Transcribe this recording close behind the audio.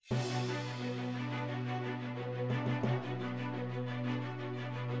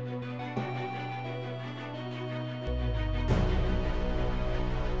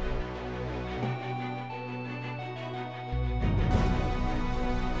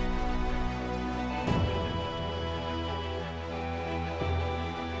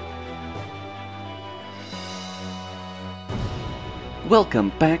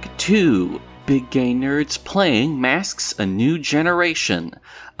Welcome back to Big Gay Nerds Playing Masks: A New Generation.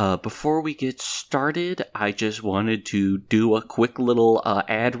 Before we get started, I just wanted to do a quick little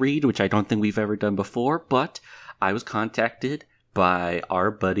ad read, which I don't think we've ever done before, but I was contacted by our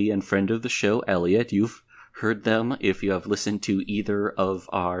buddy and friend of the show, Elliot. You've heard them if you have listened to either of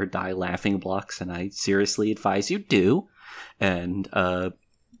our Die Laughing blocks, and I seriously advise you do. And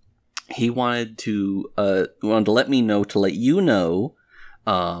he wanted to let me know, to let you know,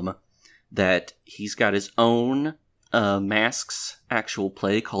 that he's got his own Masks actual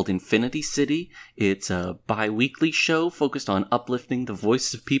play called Infinity City. It's a bi-weekly show focused on uplifting the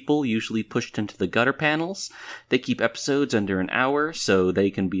voices of people usually pushed into the gutter panels. They keep episodes under an hour so they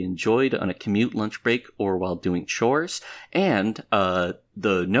can be enjoyed on a commute, lunch break, or while doing chores. And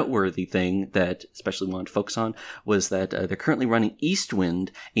the noteworthy thing that especially wanted to focus on was that they're currently running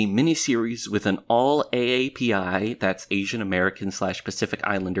Eastwind, a miniseries with an all AAPI, that's Asian American / Pacific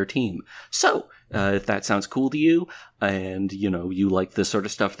Islander team. So, if that sounds cool to you, and, you know, you like the sort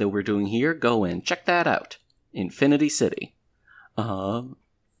of stuff that we're doing here, go and check that out. Infinity City. So,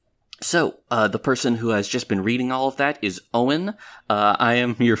 the person who has just been reading all of that is Owen. I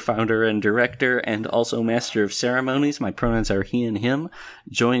am your founder and director and also master of ceremonies. My pronouns are he and him.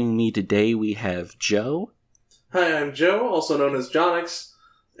 Joining me today, we have Joe. Hi, I'm Joe, also known as Jonix,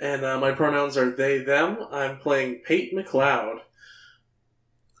 and my pronouns are they, them. I'm playing Pate McLeod.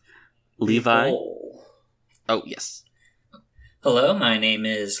 Levi. Nicole. Oh, yes. Hello, my name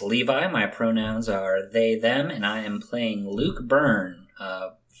is Levi. My pronouns are they, them, and I am playing Luke Byrne,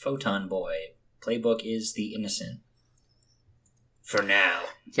 Photon Boy. Playbook is The Innocent. For now.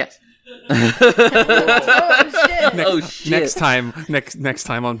 Yes. Oh, shit. Next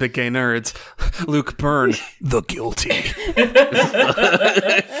time on Big Gay Nerds, Luke Byrne, the guilty.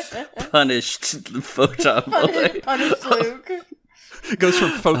 Punished Photon Boy. Punished Luke. Goes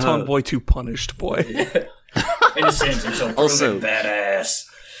from Photon Boy to Punished Boy. Innocent and so also badass.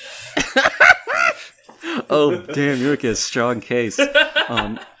 Oh, damn, you're like a strong case.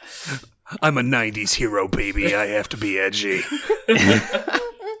 I'm a 90s hero, baby. I have to be edgy.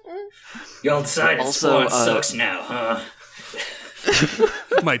 Y'all decided Also, Spawn sucks now, huh?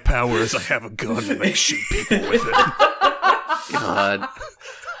 My power is I have a gun and I shoot people with it. God.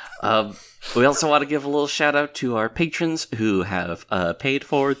 We also want to give a little shout out to our patrons who have paid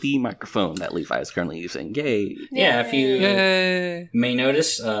for the microphone that Levi is currently using. Yay! Yeah, if you may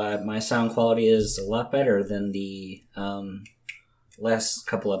notice, my sound quality is a lot better than the last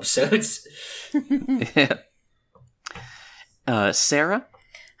couple episodes. Sarah?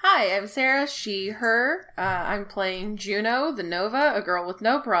 Hi, I'm Sarah, she, her. I'm playing Juno, the Nova, a girl with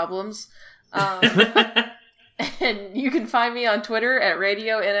no problems. And you can find me on Twitter at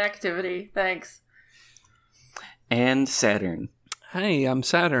Radio Inactivity. Thanks. And Saturn. Hey, I'm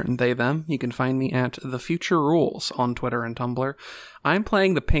Saturn, they, them. You can find me at The Future Rules on Twitter and Tumblr. I'm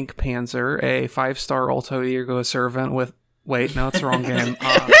playing the Pink Panzer, a 5-star Alto Ego servant with... Wait, no, it's the wrong game.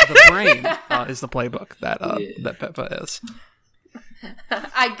 The Brain is the playbook that Peppa is.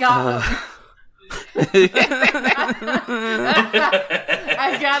 I got him.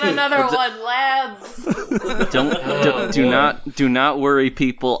 I got another one, lads. Do not worry,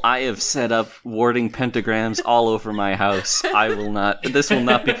 people. I have set up warding pentagrams all over my house. This will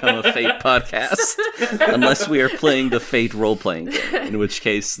not become a Fate podcast unless we are playing the Fate role-playing game, in which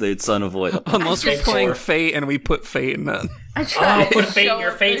case it's unavoidable. Unless we're playing Fate and we put Fate in it. Put Fate in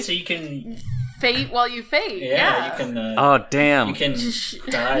your fate so you can... Fate while you fate. Yeah. You can... oh, damn. You can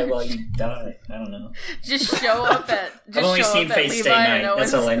die while you die. I don't know. Just show up at... I've only seen Fate Stay Night.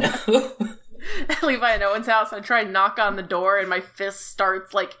 That's all I know. Levi and Owen's house. I try and knock on the door and my fist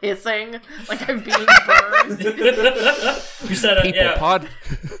starts, like, hissing. Like I'm being burned. You said People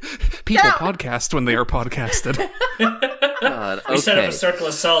podcast when they are podcasted. God, okay. We set up a circle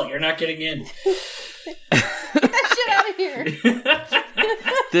assault. You're not getting in. Get that shit out of here.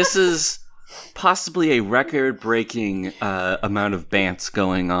 This is possibly a record-breaking amount of bants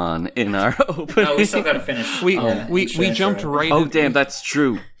going on in our opening. No, we still gotta finish. We jumped right. Oh, damn, that's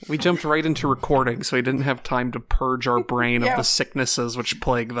true. We jumped right into recording, so we didn't have time to purge our brain of the sicknesses which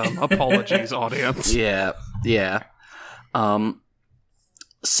plague them. Apologies, audience. Yeah.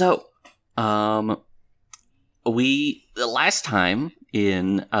 We last time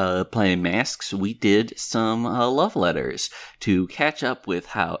in playing Masks, we did some love letters to catch up with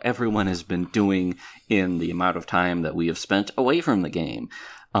how everyone has been doing in the amount of time that we have spent away from the game.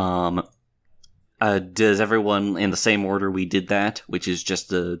 Does everyone in the same order we did that, which is just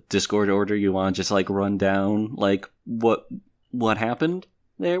the Discord order? You want to just like run down like what happened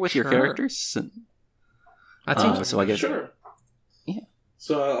there with your characters? I think so. I guess sure. Yeah.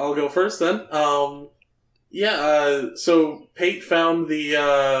 So I'll go first then. So Pate found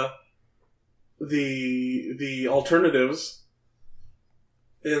the alternatives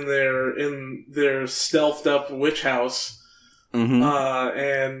in their stealthed up witch house,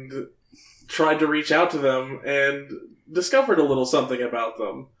 and tried to reach out to them and discovered a little something about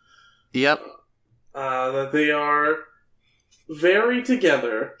them. Yep. That they are very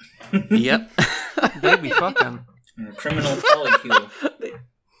together. Yep. They be fucking. Criminal polycule.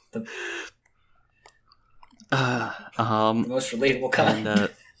 The most relatable kind. And,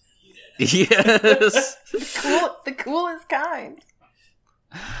 yes. The coolest kind.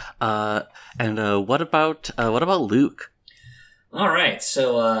 What about Luke? All right,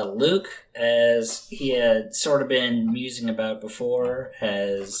 so Luke, as he had sort of been musing about before,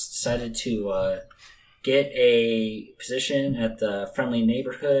 has decided to get a position at the Friendly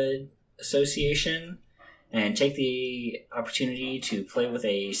Neighborhood Association and take the opportunity to play with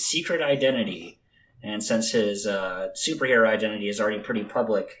a secret identity. And since his superhero identity is already pretty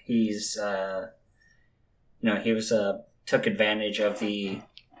public, he's took advantage of the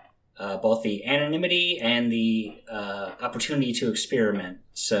both the anonymity and the opportunity to experiment.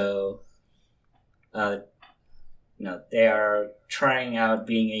 So, they are trying out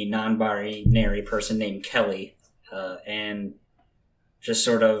being a non-binary person named Kelly, and just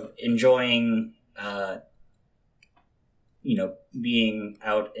sort of enjoying, being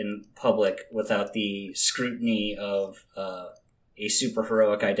out in public without the scrutiny of a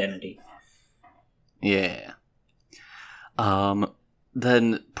superheroic identity. Yeah.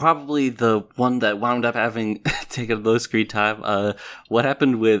 Then probably the one that wound up having taken the most screen time. What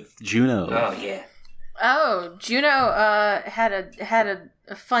happened with Juno? Oh yeah. Oh, Juno had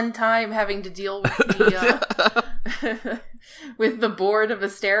a fun time having to deal with the with the board of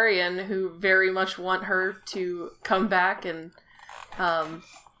Asterion, who very much want her to come back and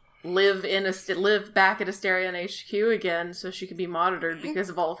live back at Asterion HQ again, so she could be monitored because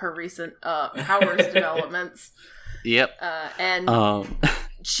of all of her recent powers developments. Yep. And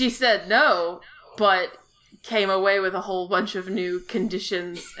she said no, but came away with a whole bunch of new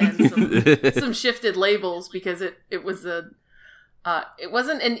conditions and some shifted labels because it wasn't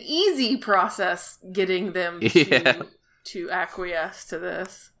an easy process getting them to acquiesce to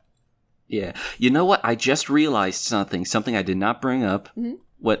this. Yeah. You know what? I just realized something I did not bring up. Mm-hmm.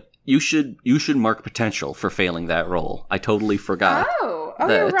 What you should mark potential for failing that role. I totally forgot. Oh,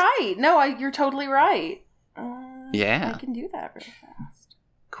 you're right. No, you're totally right. Yeah. I can do that really fast.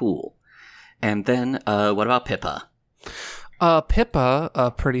 Cool. And then, what about Pippa?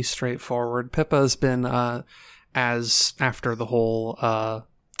 Pippa, pretty straightforward. Pippa's been, as after the whole,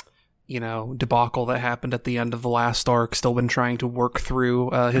 debacle that happened at the end of the last arc, still been trying to work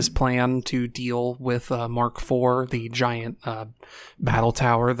through his plan to deal with Mark IV, the giant battle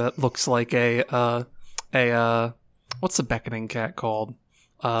tower that looks like a what's the beckoning cat called?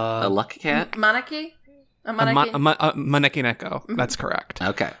 A luck cat? Maneki? A Maneki Neko. That's correct.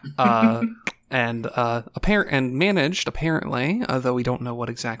 Okay. And managed, apparently, though we don't know what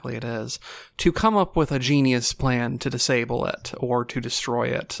exactly it is, to come up with a genius plan to disable it or to destroy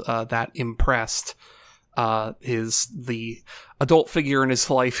it that impressed the adult figure in his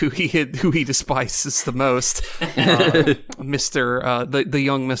life who he despises the most, the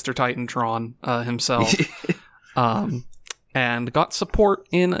young Mr. Titantron himself. And got support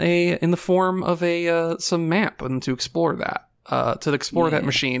in the form of some map and to explore that. That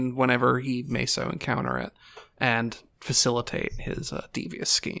machine whenever he may so encounter it, and facilitate his devious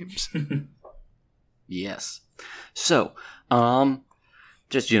schemes. Yes. So,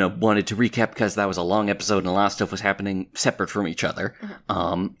 just wanted to recap because that was a long episode and a lot of stuff was happening separate from each other.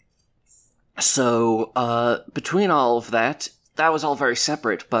 So between all of that was all very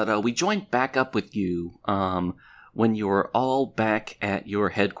separate. But we joined back up with you when you were all back at your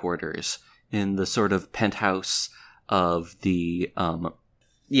headquarters in the sort of penthouse of the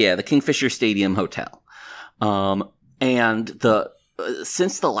Kingfisher Stadium Hotel. And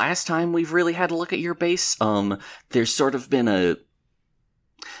since the last time we've really had a look at your base, there's sort of been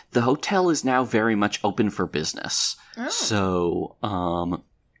the hotel is now very much open for business. Oh. So,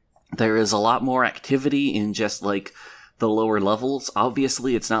 there is a lot more activity in just like the lower levels.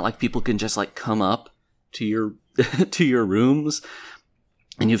 Obviously, it's not like people can just like come up to your to your rooms.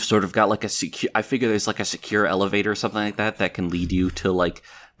 And you've sort of got like I figure there's like a secure elevator or something like that can lead you to like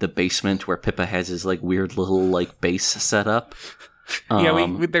the basement where Pippa has his like weird little like base set up.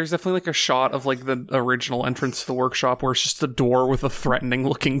 There's definitely like a shot of like the original entrance to the workshop where it's just a door with a threatening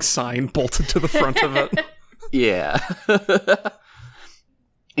looking sign bolted to the front of it. Yeah.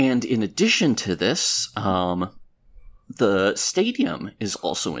 And in addition to this, the stadium is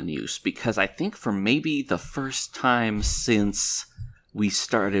also in use, because I think for maybe the first time since we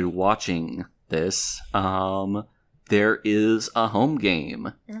started watching this, there is a home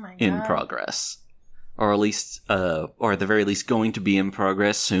game in progress. Or at least, or at the very least, going to be in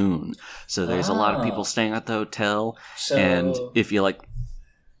progress soon. So there's a lot of people staying at the hotel. So, and if you like...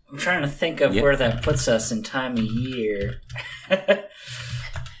 I'm trying to think of where that puts us in time of year. I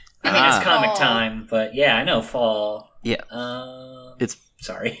mean, it's comic time, but yeah, I know fall. Yeah.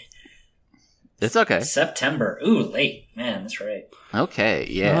 Sorry. It's okay. September. Ooh, late. Man, that's right. Okay,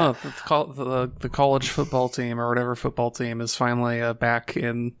 yeah. The college football team, or whatever football team, is finally back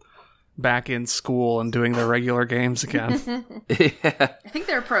in school and doing their regular games again. I think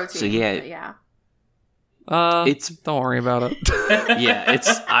they're a pro team. So yeah. Don't worry about it. Yeah,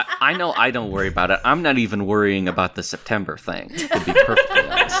 I know I don't worry about it. I'm not even worrying about the September thing, to be perfectly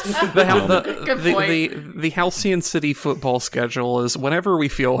honest. The Halcyon City football schedule is whenever we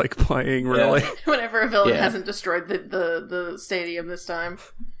feel like playing, really. Whenever a villain hasn't destroyed the stadium this time.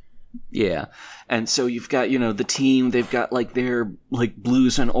 Yeah, and so you've got, the team, they've got, their,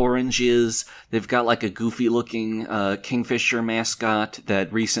 blues and oranges, they've got, a goofy-looking Kingfisher mascot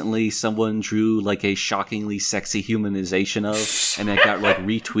that recently someone drew, a shockingly sexy humanization of, and it got,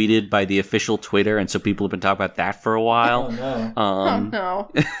 retweeted by the official Twitter, and so people have been talking about that for a while. Oh, no.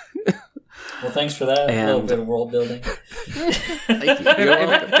 Well, thanks for that. A little bit of world building.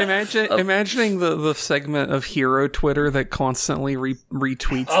 Imagining the segment of Hero Twitter that constantly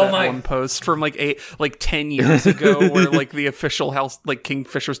retweets one post from 10 years ago, where the official house,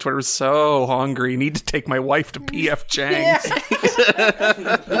 Kingfisher's Twitter is so hungry, need to take my wife to PF Chang's.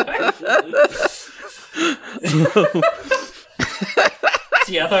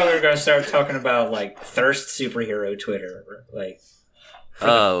 See, I thought we were going to start talking about thirst superhero Twitter,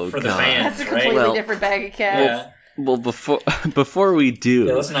 for the fans. That's a completely different bag of cats. Yeah. Well, before we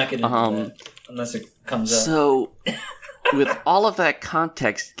do, let's not get into that unless it comes up. So, with all of that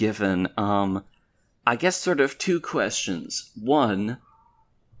context given, I guess sort of two questions. One,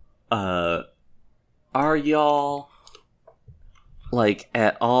 are y'all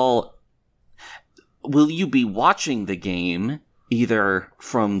at all? Will you be watching the game either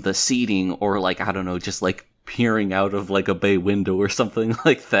from the seating or I don't know, just peering out of a bay window or something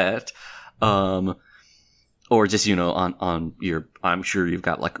like that, or just on your, I'm sure you've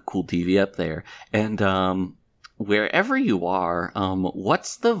got a cool TV up there, and wherever you are,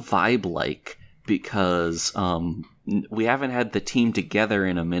 what's the vibe like? Because we haven't had the team together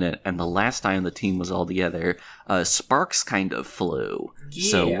in a minute, and the last time the team was all together, Sparks kind of flew.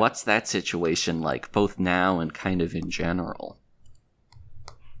 Yeah. So what's that situation like, both now and kind of in general?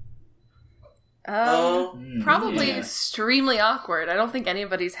 Probably extremely awkward. I don't think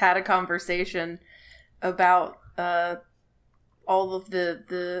anybody's had a conversation about all of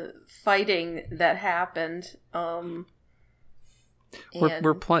the fighting that happened.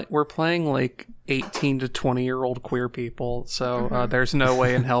 We're playing 18 to 20-year-old queer people, so there's no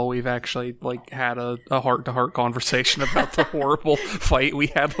way in hell we've actually had a heart-to-heart conversation about the horrible fight we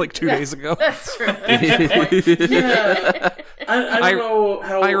had 2 days ago. That's true. I don't know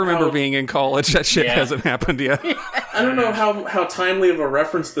how. I remember being in college. That shit hasn't happened yet. I don't know how timely of a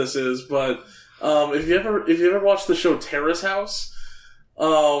reference this is, but if you ever watched the show Terrace House,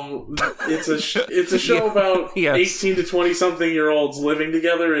 it's a show about 18 to 20-something-year-olds living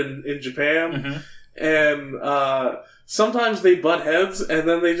together in Japan, and sometimes they butt heads, and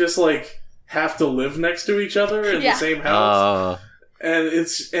then they just have to live next to each other in the same house, and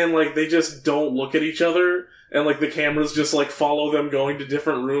they just don't look at each other, and the cameras just follow them going to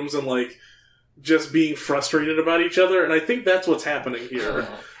different rooms and just being frustrated about each other, and I think that's what's happening here.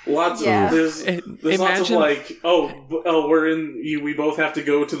 There's lots of we both have to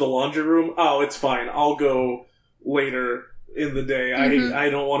go to the laundry room. Oh, it's fine. I'll go later in the day. I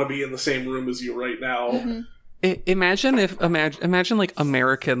don't want to be in the same room as you right now. Imagine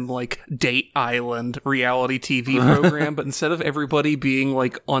American Date Island reality TV program, but instead of everybody being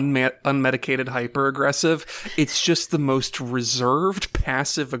unmedicated hyper aggressive, it's just the most reserved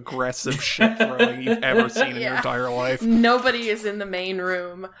passive aggressive shit throwing you've ever seen in your entire life. Nobody is in the main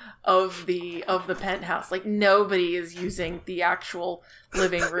room of the penthouse. Nobody is using the actual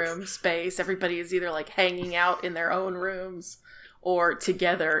living room space. Everybody is either hanging out in their own rooms or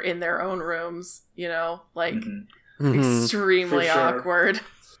together in their own rooms, extremely awkward.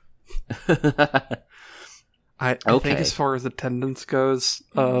 I think as far as attendance goes,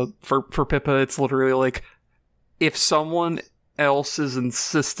 for Pippa, it's literally if someone else is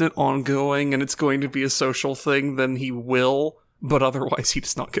insistent on going and it's going to be a social thing, then he will, but otherwise he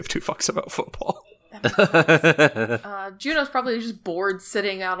does not give two fucks about football. Juno's probably just bored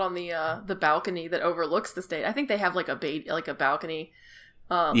sitting out on the balcony that overlooks the state. I think they have like a balcony,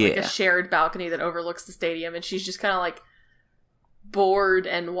 like a shared balcony that overlooks the stadium, and she's just kind of like bored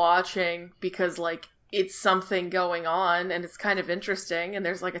and watching because like it's something going on and it's kind of interesting and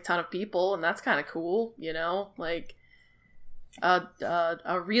there's like a ton of people and that's kind of cool, you know, like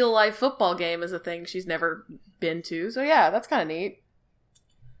a real life football game is a thing she's never been to. So yeah, that's kind of neat.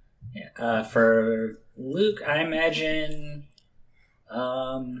 Yeah, for Luke, I imagine,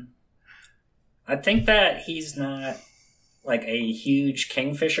 I think that he's not like a huge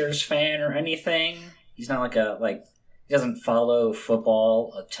Kingfishers fan or anything. He's not like he doesn't follow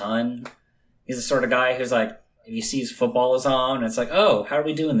football a ton. He's the sort of guy who's like, if he sees football is on, it's like, oh, how are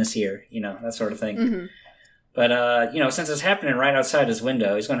we doing this year? You know, that sort of thing. Mm-hmm. But, you know, since it's happening right outside his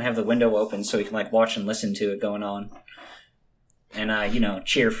window, he's going to have the window open so he can like watch and listen to it going on. And, you know,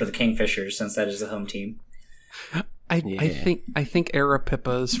 cheer for the Kingfishers since that is the home team. I think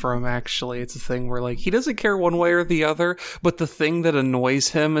Arapippa is from, actually, it's a thing where, like, he doesn't care one way or the other, but the thing that annoys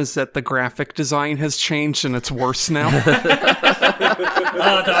him is that the graphic design has changed and it's worse now.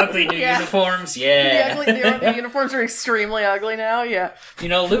 Oh, the ugly new uniforms, yeah. The uniforms are extremely ugly now, yeah. You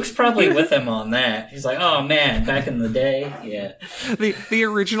know, Luke's probably with him on that. He's like, oh man, back in the day, yeah. The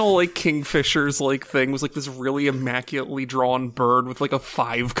original, like, Kingfishers, like, thing was, like, this really immaculately drawn bird with, like, a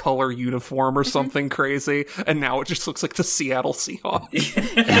 5-color uniform or something crazy, and now it just looks like the Seattle Seahawks.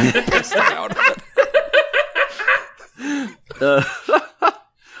 Pissed out.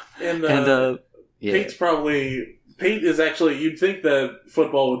 Pate is actually, you'd think that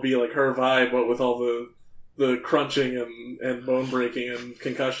football would be like her vibe, but with all the crunching and bone breaking and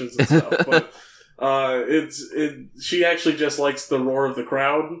concussions and stuff. But she actually just likes the roar of the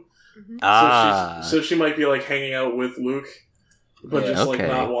crowd. Mm-hmm. So she might be like hanging out with Luke. But like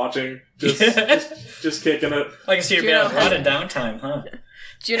not watching, just kicking it. I can see her being a lot of downtime, huh?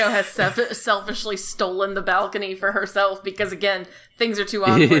 Juno has selfishly stolen the balcony for herself because, again, things are too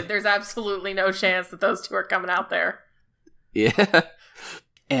awkward. There's absolutely no chance that those two are coming out there. Yeah,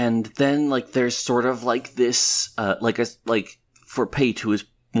 and then like there's sort of like this, like for Pate, who is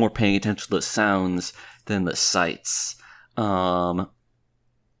more paying attention to the sounds than the sights.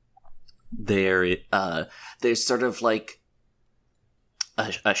 There's sort of like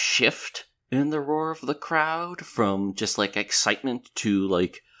a shift in the roar of the crowd from just like excitement to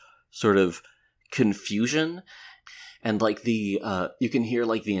like sort of confusion, and like the you can hear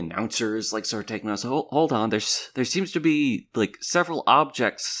like the announcers like sort of taking us, hold on, there seems to be like several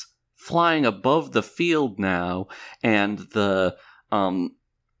objects flying above the field now, and the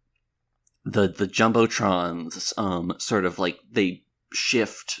jumbotrons sort of like they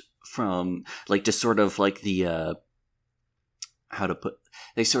shift from like just sort of like the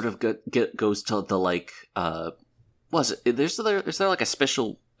they sort of goes to the like is there like a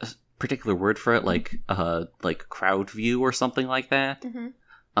special particular word for it, like crowd view or something like that?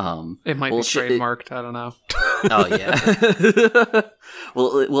 Mm-hmm. It might be trademarked. I don't know. Oh yeah.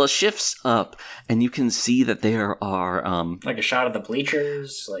 well, it shifts up, and you can see that there are like a shot of the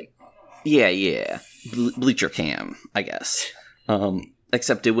bleachers, like bleacher cam, I guess.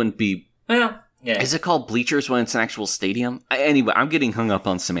 Except it wouldn't be. Well. Yeah. Is it called bleachers when it's an actual stadium? Anyway, I'm getting hung up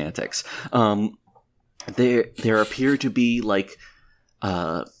on semantics. There appear to be like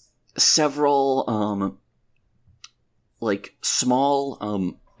several like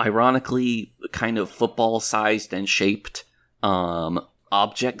small, ironically kind of football-sized and shaped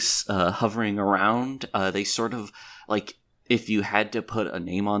objects hovering around. They sort of like, if you had to put a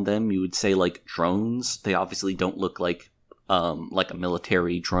name on them, you would say like drones. They obviously don't look like a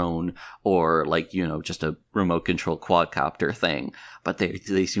military drone or like, you know, just a remote control quadcopter thing, but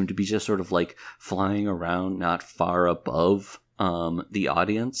they seem to be just sort of like flying around not far above the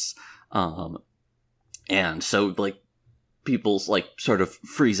audience, and so like people's like sort of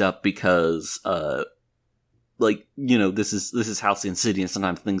freeze up because like, you know, this is Halcyon City and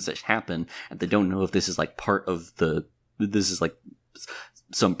sometimes things that happen and they don't know if this is like part of this is like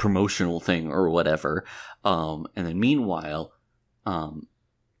some promotional thing or whatever. And then meanwhile,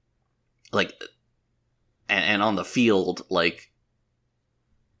 like, and on the field, like,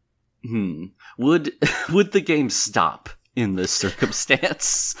 would the game stop in this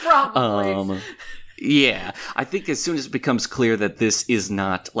circumstance? Probably. Yeah, I think as soon as it becomes clear that this is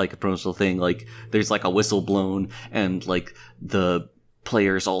not like a promotional thing, like there's like a whistle blown and like the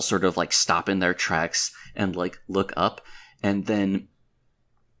players all sort of like stop in their tracks and like look up, and then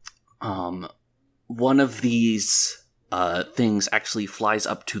one of these things actually flies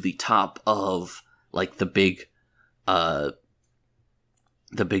up to the top of like the big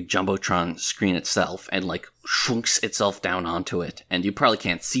the big Jumbotron screen itself and, like, shrinks itself down onto it. And you probably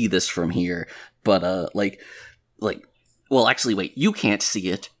can't see this from here, but, well, actually, wait, you can't see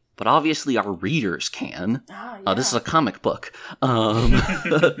it, but obviously our readers can. This is a comic book.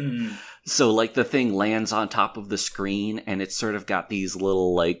 So, like, the thing lands on top of the screen, and it's sort of got these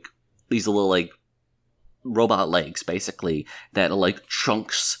little robot legs, basically, that, like,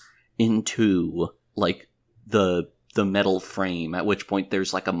 chunks into, like, the metal frame, at which point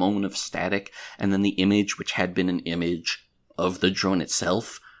there's, like, a moment of static, and then the image, which had been an image of the drone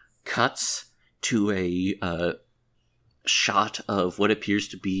itself, cuts to a shot of what appears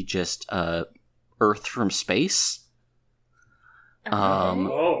to be just Earth from space.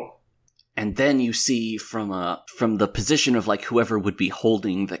 And then you see from the position of, like, whoever would be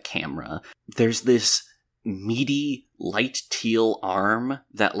holding the camera, there's this meaty light teal arm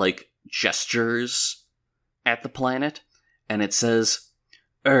that, like, gestures at the planet, and it says,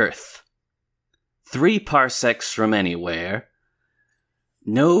 Earth, 3 parsecs from anywhere,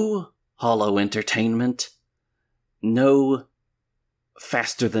 no hollow entertainment, no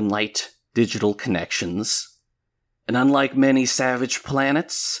faster-than-light digital connections, and unlike many savage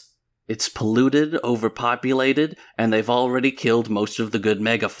planets, it's polluted, overpopulated, and they've already killed most of the good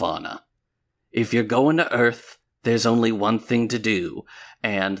megafauna. If you're going to Earth, there's only one thing to do,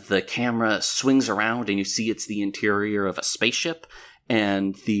 and the camera swings around and you see it's the interior of a spaceship,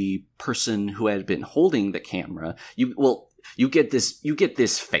 and the person who had been holding the camera, you get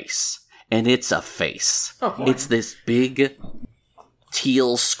this face, and it's a face. It's this big,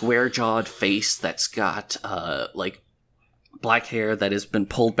 teal, square-jawed face that's got, like, black hair that has been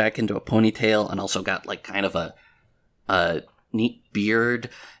pulled back into a ponytail, and also got, like, kind of a neat beard,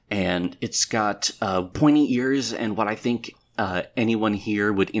 and it's got pointy ears, and what I think anyone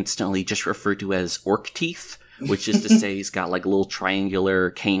here would instantly just refer to as orc teeth, which is to say he's got, like, little triangular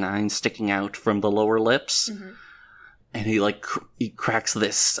canines sticking out from the lower lips. Mm-hmm. And he, like, he cracks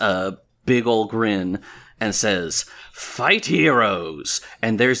this big old grin and says, Fight heroes!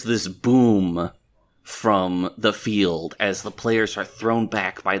 And there's this boom from the field as the players are thrown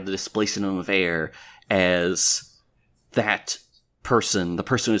back by the displacement of air, as that person, the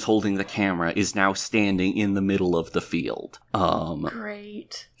person who's holding the camera, is now standing in the middle of the field.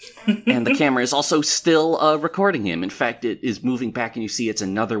 Great. And the camera is also still recording him. In fact, it is moving back, and you see it's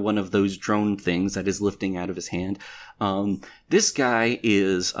another one of those drone things that is lifting out of his hand. This guy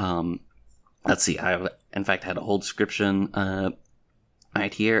is, let's see, I have, in fact, had a whole description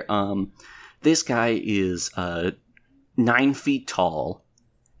right here. This guy is 9 feet tall.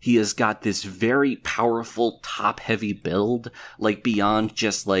 He has got this very powerful, top-heavy build, like, beyond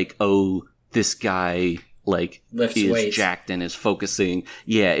just, like, oh, this guy, like, lifts is weights. Jacked and is focusing.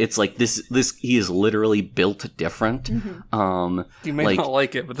 Yeah, it's like this, he is literally built different. Mm-hmm. You may not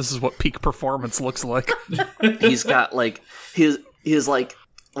like it, but this is what peak performance looks like. He's got, like, his he's got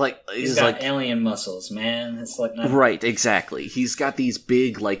like alien muscles, man. It's like not... Right, exactly. He's got these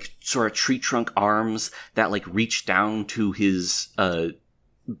big, like, sort of tree trunk arms that, like, reach down to his,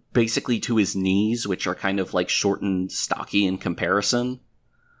 basically to his knees, which are kind of, like, short and stocky in comparison.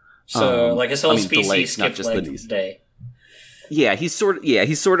 So, like, his whole species legs, skipped leg day. Yeah, he's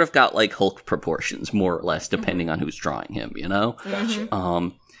sort of got, like, Hulk proportions, more or less, depending on who's drawing him, you know?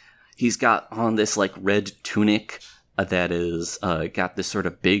 Gotcha. He's got on this, like, red tunic that is got this sort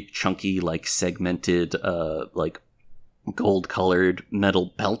of big, chunky, like, segmented, like, gold-colored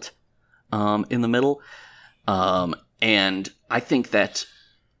metal belt in the middle. And I think that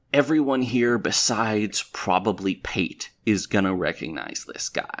everyone here besides probably Pate is gonna recognize this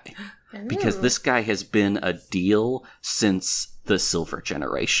guy. Because this guy has been a deal since the Silver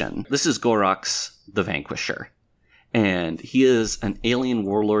Generation. This is Gorox the Vanquisher. And he is an alien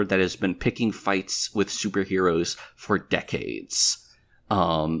warlord that has been picking fights with superheroes for decades.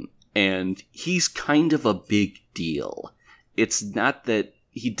 And he's kind of a big deal. It's not that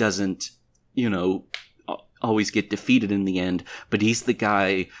he doesn't, you know, always get defeated in the end, but he's the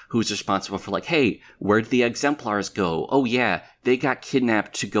guy who's responsible for, like, hey, where'd the Exemplars go? Oh yeah, they got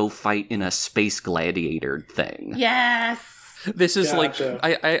kidnapped to go fight in a space gladiator thing. Yes! This is gotcha.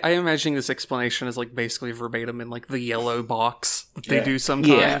 Like, I imagine this explanation is, like, basically verbatim in, like, the yellow box that they do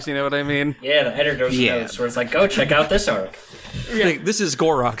sometimes, you know what I mean? Yeah, the editor's notes where it's like, go check out this arc. Like, this is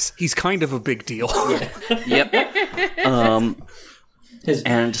Gorox. He's kind of a big deal. Yep. His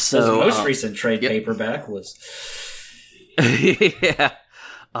most recent trade paperback was... yeah.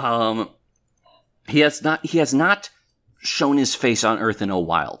 He has not shown his face on Earth in a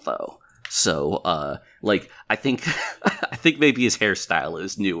while, though. So, like, I think maybe his hairstyle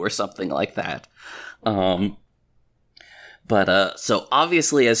is new or something like that. But But so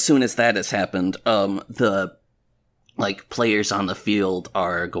obviously, as soon as that has happened, the players on the field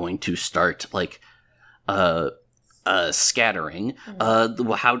are going to start scattering.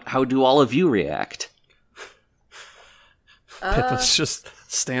 How do all of you react? Pippa's just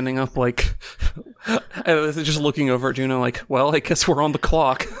standing up, just looking over at Juno, well, I guess we're on the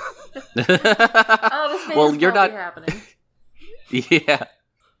clock. This may you're not be happening. Yeah.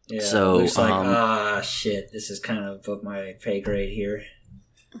 Yeah, so Luke's shit, this is kind of above my pay grade here.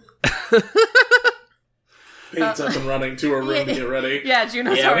 Pate's up and running to her room to get ready. Yeah,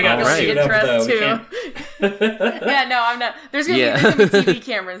 Juno's we already gotta going suit to up, get dressed though. too. Yeah, no, I'm not. There's gonna be TV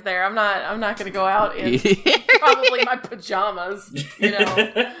cameras there. I'm not gonna go out in probably my pajamas.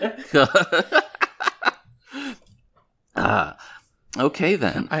 Okay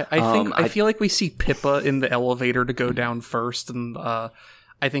then. I feel like we see Pippa in the elevator to go down first, and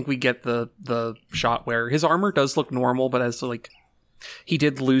I think we get the shot where his armor does look normal, but as he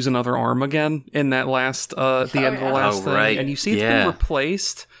did lose another arm again in that last the end of the last thing, right. and you see it's been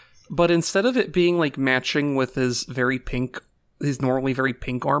replaced, but instead of it being matching with his normally very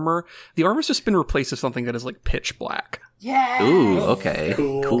pink armor, the armor's just been replaced with something that is pitch black. Yeah. Ooh, okay.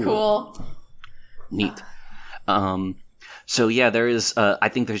 Cool. Neat. So yeah, there is. I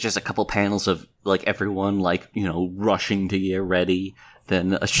think there's just a couple panels of everyone rushing to get ready.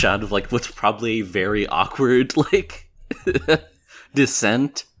 Then a shot of what's probably a very awkward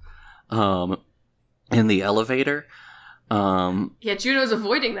descent, in the elevator. Yeah, Juno's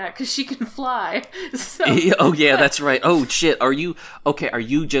avoiding that because she can fly. So. Oh yeah, that's right. Oh shit, are you okay? Are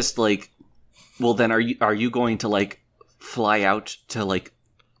you just well then are you going to fly out to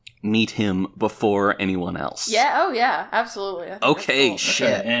meet him before anyone else? Yeah. Oh yeah, absolutely. Okay, cool.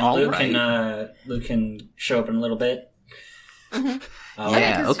 shit. Okay, and all Luke right. Luke can show up in a little bit. Mm-hmm.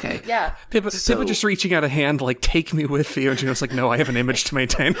 Yeah. Okay. Yeah. Pippa just reaching out a hand, take me with you, and Juno's no, I have an image to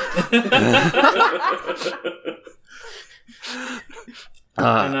maintain.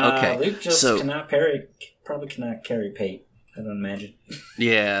 Okay. Luke just probably cannot carry Pate, I don't imagine.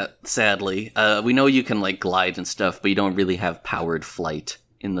 Yeah, sadly. We know you can glide and stuff, but you don't really have powered flight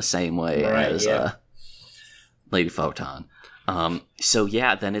in the same way as Lady Photon. So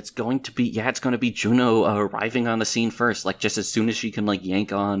yeah, then it's going to be Juno arriving on the scene first, just as soon as she can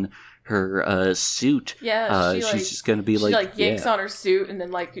yank on her suit. Yeah, she's just going to be she yanks on her suit and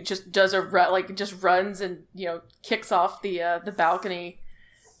then just does a just runs and kicks off the balcony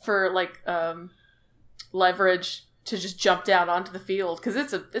for leverage to just jump down onto the field because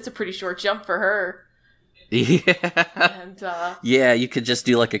it's a pretty short jump for her. Yeah. And yeah, you could just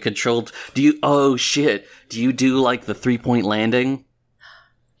do a controlled. Do you do the 3-point landing?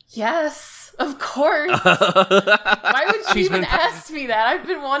 Yes, of course. Why would she even ask me that? I've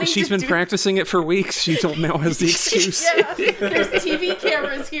been wanting. She's been practicing it for weeks. She don't know as the excuse. Yeah, there's TV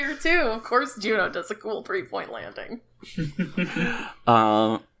cameras here too. Of course, Juno does a cool 3-point landing.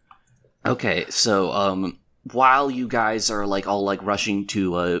 Okay, so while you guys are all rushing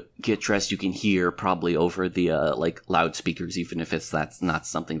to get dressed, you can hear probably over the loudspeakers, even if that's not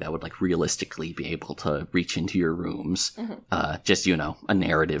something that would realistically be able to reach into your rooms. Mm-hmm. Just a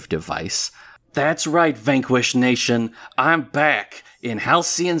narrative device. That's right, Vanquish Nation. I'm back in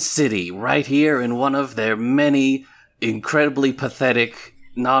Halcyon City, right here in one of their many incredibly pathetic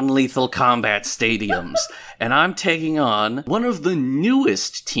non-lethal combat stadiums. And I'm taking on one of the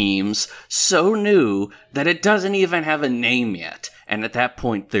newest teams, so new that it doesn't even have a name yet. And at that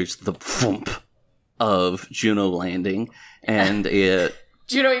point, there's the thump of Juno landing, and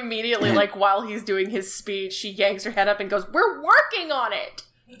Juno immediately, while he's doing his speech, she yanks her head up and goes, "We're working on it!"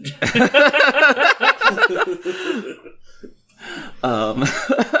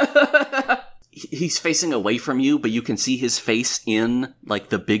 He's facing away from you, but you can see his face in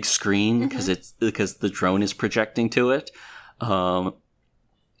the big screen because the drone is projecting to it.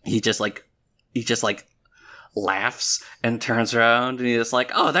 He just laughs and turns around and he's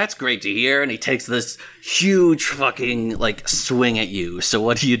 "Oh, that's great to hear." And he takes this huge fucking swing at you. So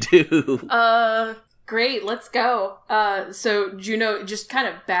what do you do? Great, let's go. So Juno just kind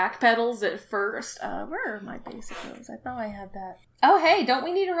of backpedals at first. Where are my basic moves? I thought I had that. Oh, hey, don't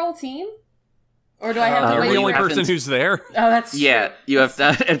we need a roll team? Or do I have to wait? You're the only person who's there. Oh, that's yeah. True. You have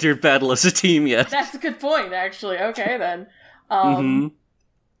not entered battle as a team yet. That's a good point, actually. Okay, then.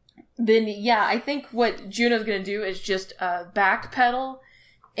 Then yeah, I think what Juno's gonna do is just backpedal,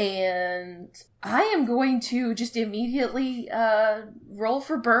 and I am going to just immediately roll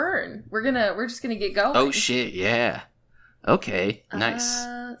for burn. We're just gonna get going. Oh shit! Yeah. Okay. Nice.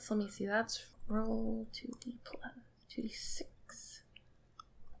 So let me see. That's roll 2d6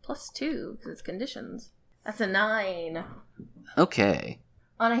 plus 2 because it's conditions. That's a 9. Okay.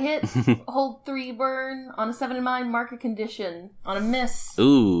 On a hit, hold 3 burn. On a 7 in mind, mark a condition. On a miss,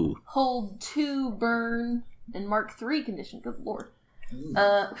 Ooh. hold 2 burn and mark 3 condition. Good lord.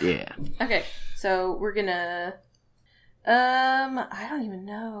 Yeah. Okay, so we're gonna... I don't even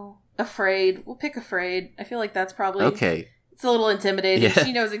know. Afraid. We'll pick Afraid. I feel like that's probably... Okay. It's a little intimidating. Yeah.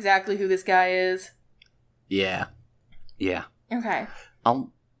 She knows exactly who this guy is. Yeah. Yeah. Okay.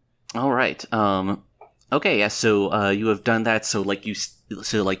 All right. Okay, yeah, so you have done that, so you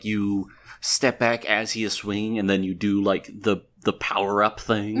step back as he is swinging, and then you do, like, the power-up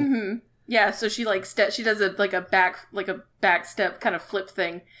thing. Mm-hmm. Yeah, so she, like, she does a back step kind of flip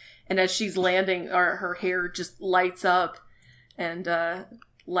thing, and as she's landing, her hair just lights up, and,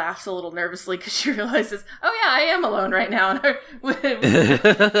 laughs a little nervously because she realizes, oh yeah, I am alone right now.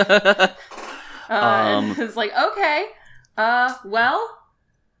 And it's like, okay, well,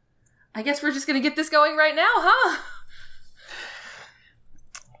 I guess we're just gonna get this going right now, huh?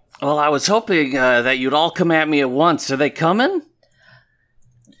 Well, I was hoping that you'd all come at me at once. Are they coming?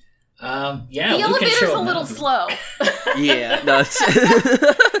 Yeah. The elevator's a little slow. Yeah, no,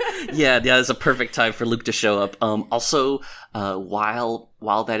 yeah, it's a perfect time for Luke to show up. Also,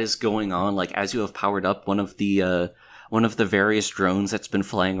 while that is going on, like as you have powered up, one of the various drones that's been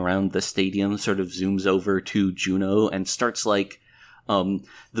flying around the stadium sort of zooms over to Juno and starts like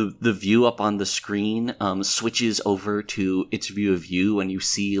the view up on the screen switches over to its view of you, and you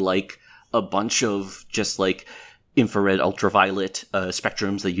see like a bunch of just like infrared, ultraviolet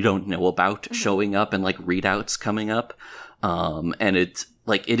spectrums that you don't know about showing up, and like readouts coming up, and it's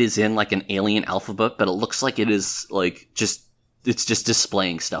like it is in like an alien alphabet, but it looks like it is like it's just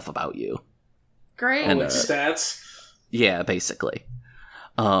displaying stuff about you. Great. And, stats. Yeah, basically.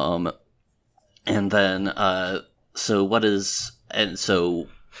 And then so what is and so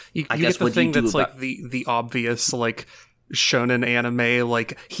you I get guess the what thing do you do that's about- like the obvious like shonen anime,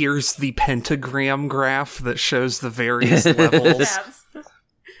 like here's the pentagram graph that shows the various levels. Stats.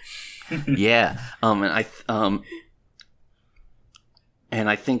 Yeah, and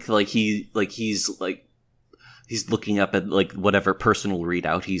I think like he's looking up at like whatever personal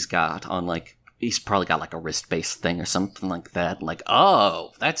readout he's got on, like he's probably got like a wrist-based thing or something like that. Like,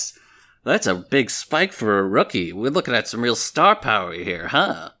 oh, that's a big spike for a rookie. We're looking at some real star power here,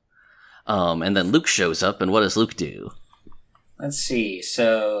 huh? And then Luke shows up, and what does Luke do? Let's see.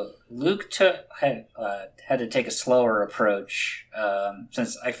 So Luke had to take a slower approach,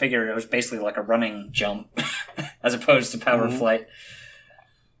 since I figured it was basically like a running jump as opposed to power flight.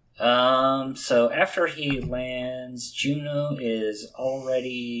 So after he lands, Juno is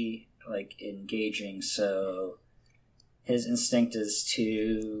already like engaging, so his instinct is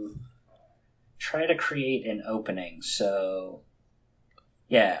to try to create an opening. So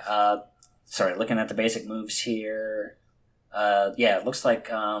yeah, sorry, looking at the basic moves here. Yeah, it looks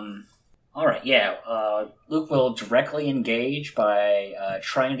like, alright, yeah, Luke will directly engage by,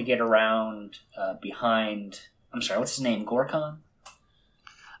 trying to get around, behind, I'm sorry, what's his name, Gorkon?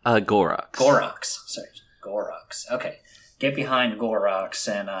 Gorox. Gorox, okay. Get behind Gorox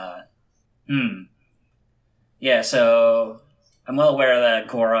and, yeah, so, I'm well aware that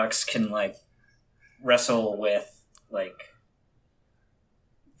Gorox can, like, wrestle with, like,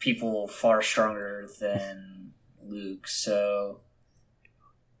 people far stronger than Luke, so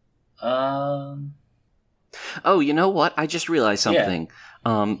oh, you know what? I just realized something.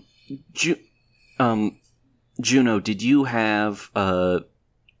 Yeah. Juno, did you have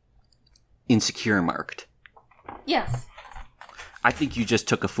Insecure marked? Yes. I think you just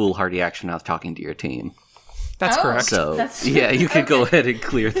took a foolhardy action out of talking to your team. That's correct. So, yeah, you could go ahead and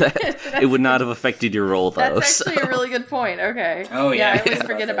clear that. It would not have affected your roll, though. That's actually a really good point. Okay. Oh, yeah. I always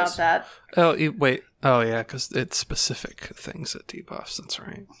forget about that. Oh, wait. Oh, yeah, because it's specific things that debuffs. That's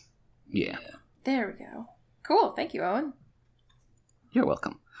right. Yeah. There we go. Cool. Thank you, Owen. You're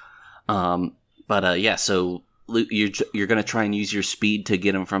welcome. But yeah, so Luke, you're going to try and use your speed to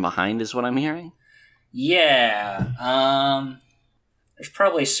get him from behind, is what I'm hearing? Yeah, there's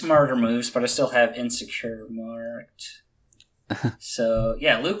probably smarter moves, but I still have Insecure marked. So,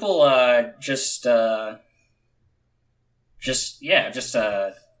 yeah, Luke will, just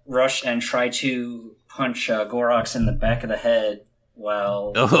rush and try to punch, Gorox in the back of the head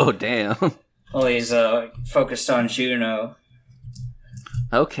while... Oh, damn. While he's, focused on Juno.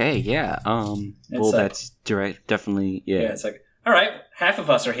 Okay, yeah, well, like, that's direct, definitely, yeah. Yeah, it's like, alright, half of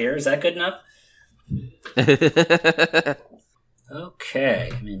us are here, is that good enough?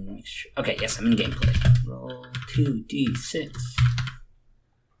 Okay, okay, yes, I'm in gameplay. Roll 2d6.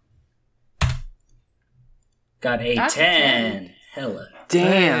 Got a That's 10. Hella.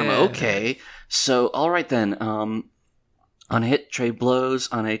 Damn, Yeah. okay. So, alright then. On a hit, trade blows.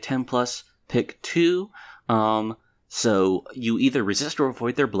 On a 10+, pick 2. So, you either resist or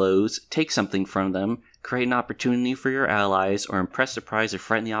avoid their blows, take something from them, create an opportunity for your allies, or impress, surprise, or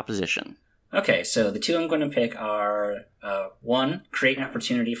frighten the opposition. Okay, so the 2 I'm going to pick are 1, create an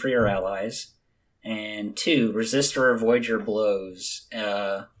opportunity for your allies, and 2, resist or avoid your blows.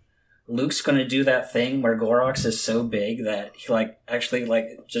 Luke's going to do that thing where Gorox is so big that he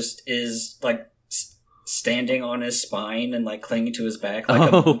actually just is standing on his spine and clinging to his back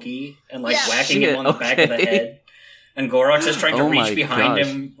like a monkey and whacking him on the back of the head. And Gorox is trying to reach behind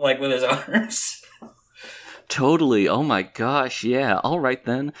him with his arms. Totally. Oh my gosh. Yeah. All right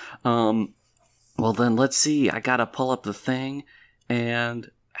then. Well then, let's see. I gotta pull up the thing, and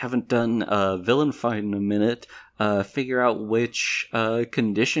haven't done villain fight in a minute. Figure out which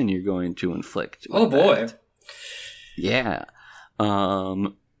condition you're going to inflict. Oh boy. That. Yeah.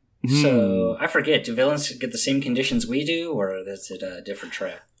 So I forget. Do villains get the same conditions we do, or is it a different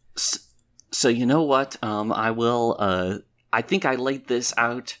track? So you know what? I will. I think I laid this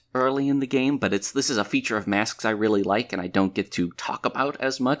out early in the game, but this is a feature of masks I really like, and I don't get to talk about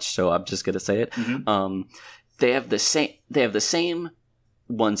as much. So I'm just gonna say it. Mm-hmm. They have the same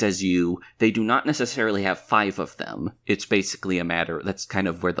ones as you. They do not necessarily have 5 of them. It's basically a matter. That's kind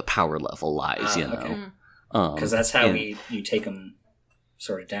of where the power level lies. You know, okay. Because that's how you take them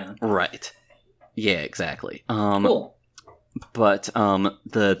sort of down. Right. Yeah. Exactly. Cool. But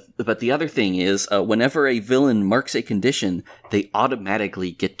the other thing is, whenever a villain marks a condition, they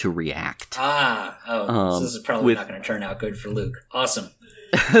automatically get to react. So this is probably not going to turn out good for Luke. Awesome.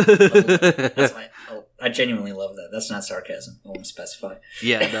 I genuinely love that. That's not sarcasm. I won't specify.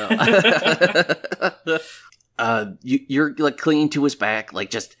 Yeah, no. You're clinging to his back,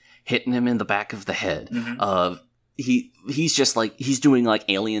 just hitting him in the back of the head. Mm-hmm. He's just he's doing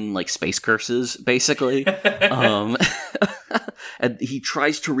alien space curses basically. And he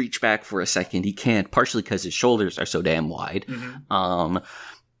tries to reach back for a second. He can't, partially because his shoulders are so damn wide. Mm-hmm.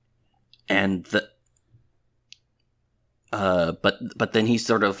 And but then he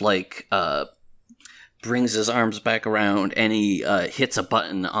sort of brings his arms back around, and he hits a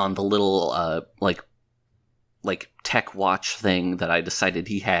button on the little tech watch thing that I decided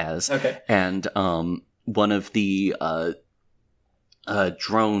he has. Okay. And one of the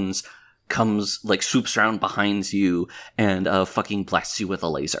drones comes swoops around behind you and fucking blasts you with a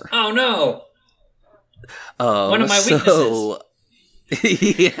laser. Oh no! One of my weaknesses.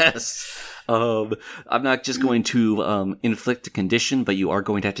 Yes. I'm not just going to inflict a condition, but you are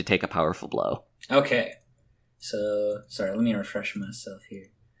going to have to take a powerful blow. Okay. So, sorry, let me refresh myself here.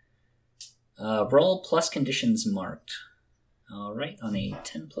 Roll plus conditions marked. Alright, on a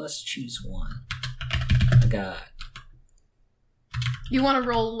 10+, choose 1. I got... You want to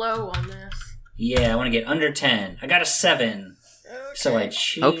roll low on this? Yeah, I want to get under 10. I got a 7. Okay. So I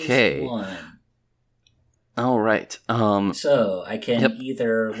choose 1. All right. So I can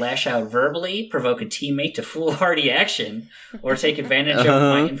either lash out verbally, provoke a teammate to foolhardy action, or take advantage of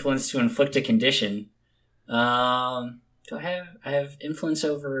my influence to inflict a condition. Do I have influence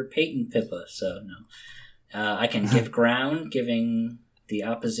over Peyton Pippa? So no. I can give ground, giving the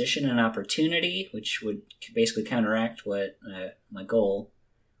opposition an opportunity, which would basically counteract what my goal.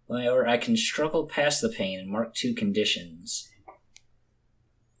 Or I can struggle past the pain and mark 2 conditions.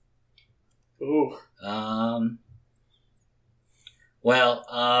 Ooh.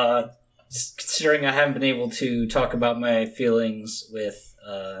 Considering I haven't been able to talk about my feelings with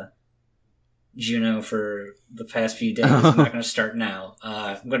Juno for the past few days, I'm not going to start now.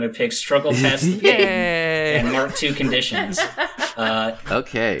 I'm going to pick struggle past the pain and mark 2 conditions.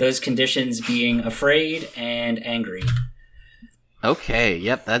 Okay. Those conditions being afraid and angry. Okay,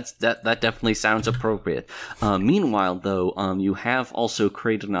 yep, that definitely sounds appropriate. Meanwhile, though, you have also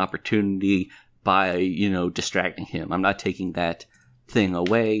created an opportunity by, distracting him. I'm not taking that thing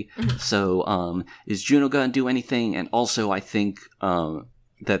away. So, is Juno gonna do anything? And also, I think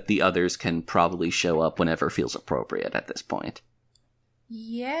that the others can probably show up whenever feels appropriate at this point.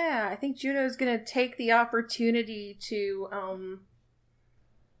 Yeah, I think Juno's gonna take the opportunity to,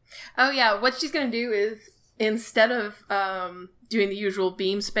 what she's gonna do is, instead of, doing the usual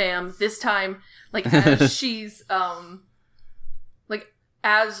beam spam, this time, as she's,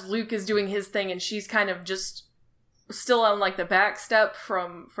 as Luke is doing his thing and she's kind of just still on, the back step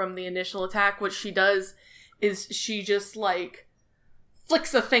from the initial attack, what she does is she just,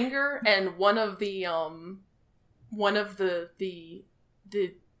 flicks a finger, and one of the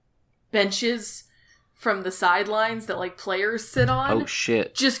benches from the sidelines that, players sit on. Oh,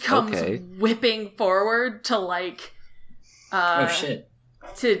 shit. Just comes whipping forward to, Oh shit!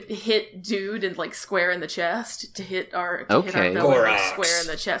 To hit dude and like square in the chest. To hit our Okay. villain Gorox. square in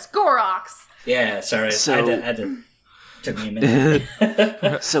the chest. Gorox. Yeah, sorry. So- I had to. Took me a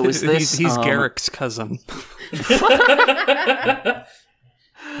minute. So is this... He's Garrick's cousin. This is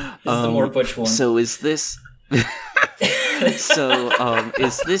the more butch one. So is this... is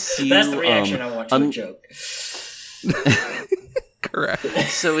this you... That's the reaction I want to a joke. Correct.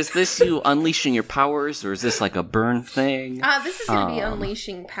 So is this you unleashing your powers, or is this like a burn thing? This is going to be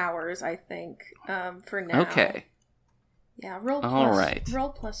unleashing powers, I think, for now. Okay. Yeah, roll plus, All right. roll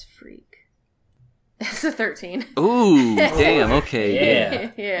plus freak. It's a 13. Ooh, damn, okay.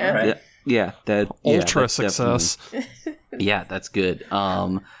 Yeah. Yeah. All right. Yeah, Ultra that's success. Yeah, that's good.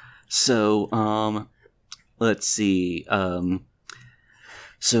 Let's see.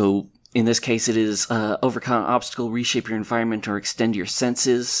 So in this case, it is overcome an obstacle, reshape your environment, or extend your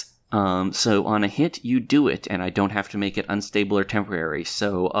senses. So on a hit, you do it, and I don't have to make it unstable or temporary.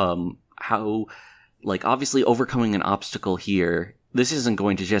 So how, like, obviously overcoming an obstacle here, this isn't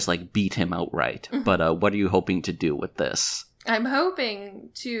going to just like beat him outright. But what are you hoping to do with this? I'm hoping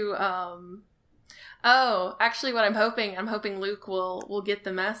to actually what I'm hoping Luke will get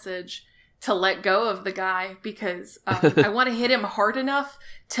the message to let go of the guy, because I want to hit him hard enough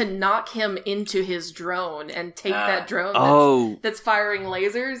to knock him into his drone and take that drone that's firing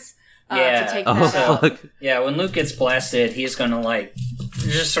lasers to take that out. Fuck. Yeah, when Luke gets blasted, he's gonna like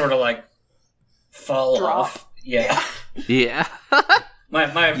just sort of like fall Drop. off. Yeah. Yeah. My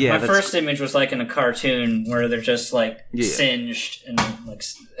Yeah, that's- first image was like in a cartoon where they're just like Yeah. singed and like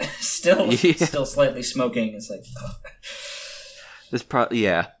still slightly smoking. It's like There's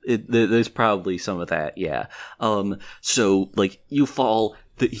probably some of that. Yeah. So like you fall,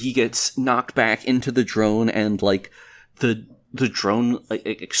 he gets knocked back into the drone, and like the drone like,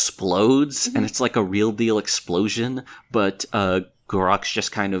 it explodes, and it's like a real deal explosion. But Gorox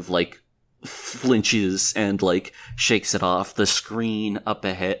just kind of like flinches and like shakes it off. The screen up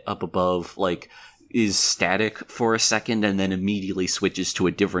above like is static for a second, and then immediately switches to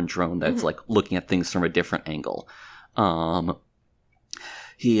a different drone that's like looking at things from a different angle.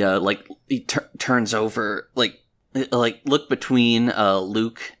 He turns over, look between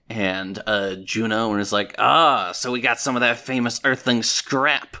Luke and Juno, and is like, so we got some of that famous Earthling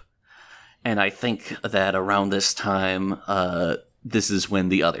scrap. And I think that around this time, this is when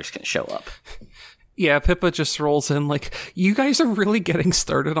the others can show up. Yeah, Pippa just rolls in like, you guys are really getting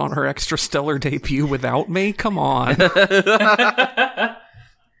started on our Extrastellar debut without me? Come on.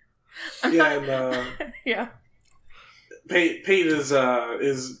 Yeah, and Yeah. Pate is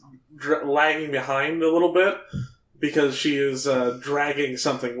lagging behind a little bit because she is dragging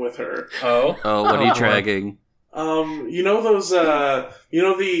something with her. oh What are you dragging? You know those the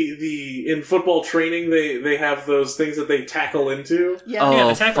in football training they have those things that they tackle into. Yeah. Oh, yeah,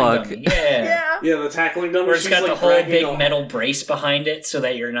 the tackling fuck. dummy. Yeah. Yeah, the tackling dummy. Where it's She's got like the whole dragging big a- metal brace behind it so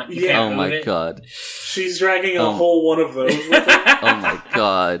that you Yeah. can't Oh move my it. god. She's dragging a whole one of those with her. Oh my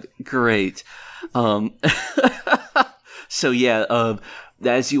god. Great. So yeah,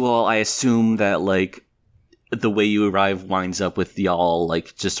 as you all, I assume that like the way you arrive winds up with y'all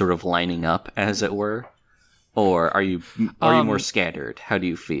like just sort of lining up, as it were, or are you more scattered? How do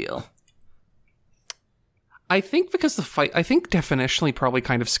you feel? I think because I think definitionally probably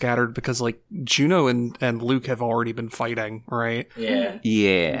kind of scattered because like Juno and Luke have already been fighting, right? Yeah.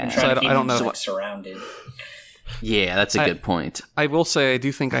 Yeah. So I don't know. Like, surrounded. Yeah, that's a good point. I will say I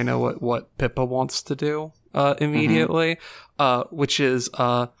do think I know what Pippa wants to do immediately, which is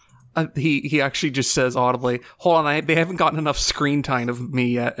he actually just says audibly, "Hold on, they haven't gotten enough screen time of me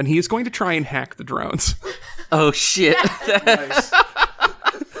yet," and he is going to try and hack the drones. Oh shit. Nice.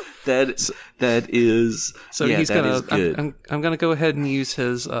 That is So yeah, he's that gonna. is good. I'm gonna go ahead and use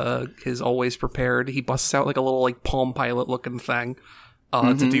his always prepared. He busts out like a little like Palm Pilot looking thing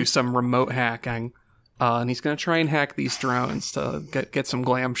to do some remote hacking, and he's gonna try and hack these drones to get some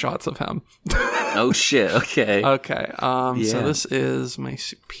glam shots of him. Oh shit. Okay. Okay. So Yeah. this is my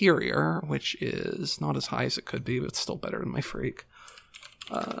superior, which is not as high as it could be, but still better than my freak.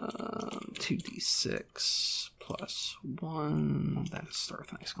 2d6 plus 1. That is start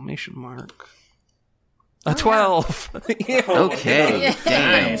with an exclamation mark. A 12. Yeah. Okay.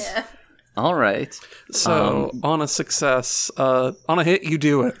 Damn. Nice. All right. So on a success, on a hit, you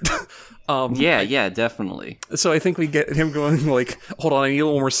do it. Yeah, definitely. So I think we get him going like, hold on, I need a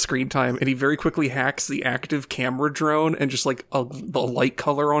little more screen time, and he very quickly hacks the active camera drone, and just like the light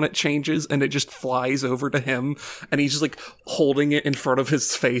color on it changes, and it just flies over to him, and he's just like holding it in front of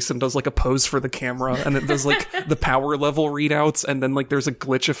his face and does like a pose for the camera, and it does like the power level readouts, and then like there's a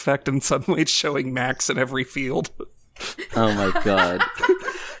glitch effect, and suddenly it's showing max in every field. Oh my god.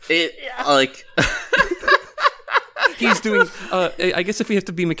 Like... He's doing, I guess if we have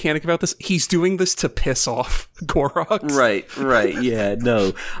to be mechanic about this, he's doing this to piss off Gorox. Right, yeah,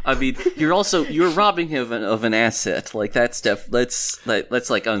 no. I mean, you're robbing him of an asset. Like, that's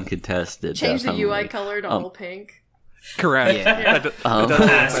like uncontested. Change definitely. the UI color to all pink. Correct.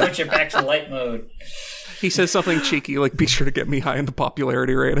 Yeah. Switch it back to light mode. He says something cheeky, like, be sure to get me high in the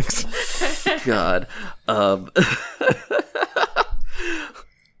popularity ratings. God.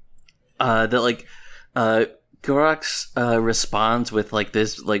 Gorox responds with like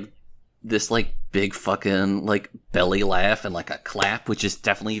this big fucking like belly laugh and like a clap, which is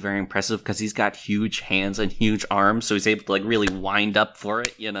definitely very impressive because he's got huge hands and huge arms, so he's able to like really wind up for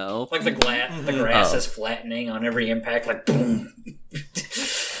it, you know. Like the grass is flattening on every impact, like boom.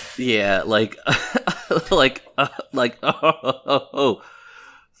 Yeah, like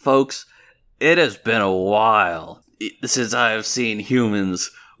folks, it has been a while since I have seen humans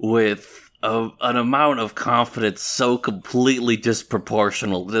with an amount of confidence so completely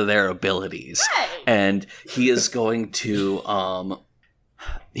disproportional to their abilities. Hey! And he is going to,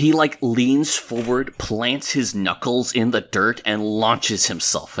 he like leans forward, plants his knuckles in the dirt, and launches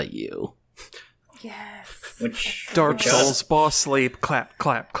himself at you. Yes. Which Dark Souls, boss sleep, clap,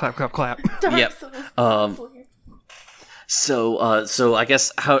 clap, clap, clap, clap. Dark Yep. Souls. So I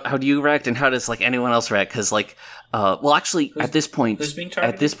guess how do you react, and how does like anyone else react? Because like, well, actually, at this point, who's being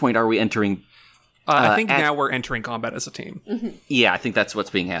targeted? at this point, are we entering? I think now we're entering combat as a team. Mm-hmm. Yeah, I think that's what's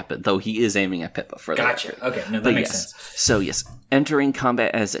being happened. Though he is aiming at Pippa for that. Gotcha. Okay, no, that But makes yes, sense. so yes, entering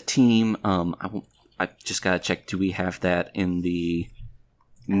combat as a team. I just gotta check. Do we have that in the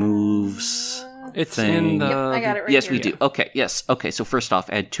moves? It's thing? in the... Yep, I got it right Yes, here. we do. Okay, yes. Okay, so first off,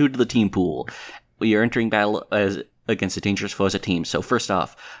 add 2 to the team pool. We are entering battle as against a dangerous foe as a team. So first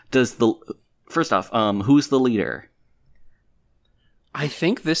off, who's the leader? I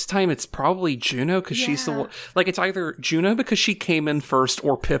think this time it's probably Juno, because she's the one... Like, it's either Juno because she came in first,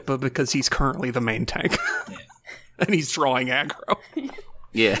 or Pippa because he's currently the main tank. And he's drawing aggro.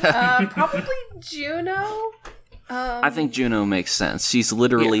 Yeah. Probably Juno. I think Juno makes sense. She's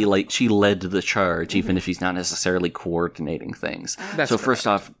literally like, she led the charge, even if she's not necessarily coordinating things. So first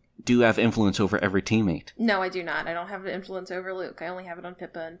off, do you have influence over every teammate? No, I do not. I don't have the influence over Luke. I only have it on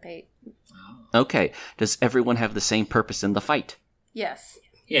Pippa and Pate. Okay. Does everyone have the same purpose in the fight? Yes.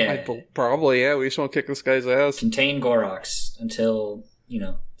 Yeah. Probably, yeah. We just want to kick this guy's ass. Contain Gorox until,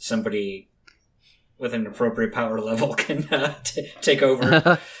 somebody with an appropriate power level can take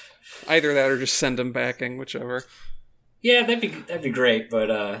over. Either that or just send him backing, whichever. Yeah, that'd be great, but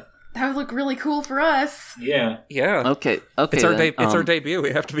That would look really cool for us. yeah. Yeah. Okay. It's our debut.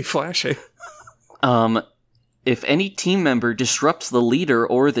 We have to be flashy. If any team member disrupts the leader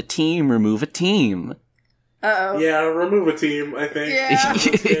or the team, remove a team. Uh-oh. Yeah, remove a team, I think.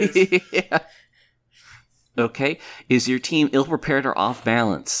 Yeah. Yeah. Okay. Is your team ill-prepared or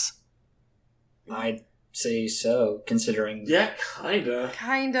off-balance? I'd say so, considering Yeah, kinda.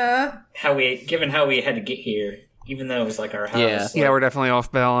 Kinda. given how we had to get here, even though it was like our house. Yeah. Yeah, we're definitely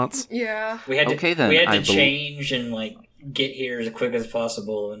off balance. Yeah. We had to, Okay, then, we had I to change and like get here as quick as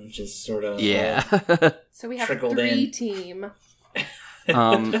possible, and just sort of Yeah. So we have Trickled 3 in. team.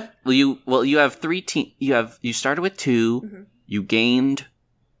 You have 3 team. You started with 2. Mhm. You gained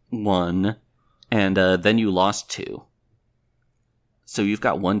 1, and then you lost 2. So you've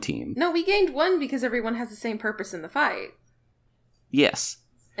got 1 team. No, we gained 1 because everyone has the same purpose in the fight. Yes.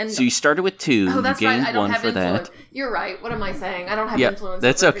 And So you started with 2. oh, that's you gained right. I don't 1 have for influence. that. You're right. What am I saying? I don't have Yep, influence.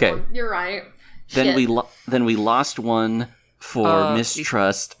 that's over okay. everyone. You're right. Then Shit. we lost 1 for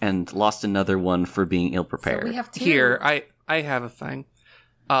mistrust and lost another 1 for being ill So prepared. we have 2. Here, I have a thing.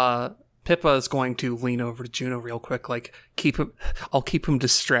 Pippa is going to lean over to Juno real quick, like I'll keep him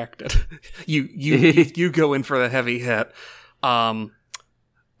distracted. you go in for the heavy hit.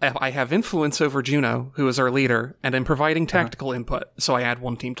 I have influence over Juno, who is our leader, and I'm providing tactical input, so I add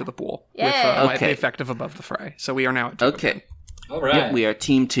 1 team to the pool with Yay. Okay. the effective above the fray. So we are now at 2. Okay. again. all right. Yep, we are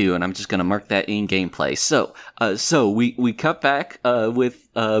team 2, and I'm just going to mark that in gameplay. So we cut back with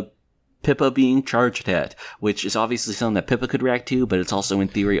Pippa being charged at, which is obviously something that Pippa could react to, but it's also in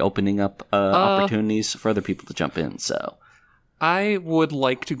theory opening up opportunities for other people to jump in. So I would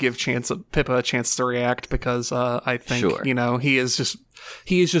like to give Pippa a chance to react because I think Sure. he is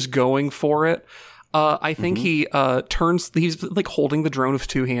just going for it. I think he turns. He's like holding the drone with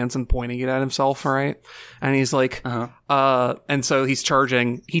 2 hands and pointing it at himself, right? And he's like, and so he's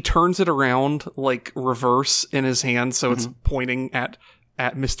charging. He turns it around like reverse in his hand, so it's pointing at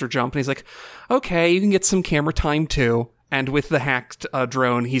Mr. Jump, and he's like, "Okay, you can get some camera time too." And with the hacked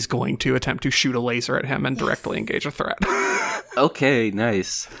drone, he's going to attempt to shoot a laser at him and directly engage a threat. Okay,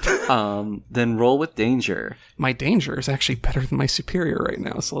 nice. Then roll with danger. My danger is actually better than my superior right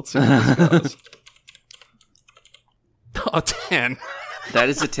now, so let's see what this does. A 10. That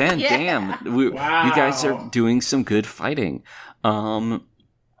is a 10. Yeah. Damn. Wow. You guys are doing some good fighting. Yeah,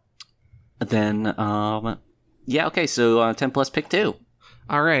 okay, so 10 plus pick 2.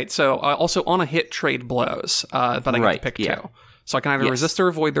 All right, so also on a hit, trade blows, but I get to pick 2. So I can either resist or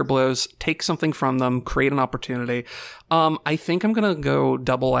avoid their blows, take something from them, create an opportunity. I think I'm going to go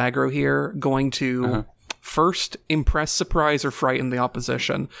double aggro here, going to first impress, surprise, or frighten the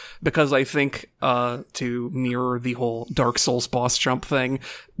opposition, because I think to mirror the whole Dark Souls boss jump thing,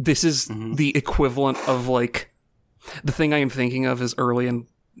 this is the equivalent of, like, the thing I am thinking of is early in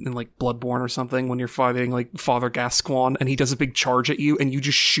like Bloodborne or something, when you're fighting like Father Gascoigne and he does a big charge at you and you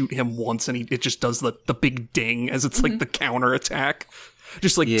just shoot him once and it just does the big ding as it's like the counter attack,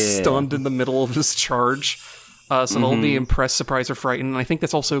 just like stunned in the middle of his charge. So they'll be impressed, surprised, or frightened. And I think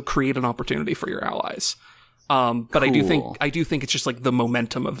that's also create an opportunity for your allies. But cool. I do think it's just like the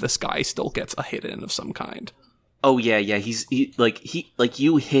momentum of this guy still gets a hit in of some kind. Oh yeah, he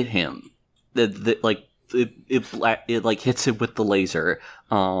you hit him. It like hits him with the laser,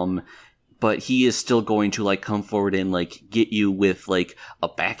 but he is still going to like come forward and like get you with like a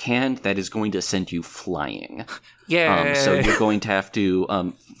backhand that is going to send you flying. Yeah. So you're going to have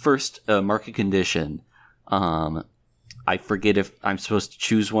to first mark a condition. I forget if I'm supposed to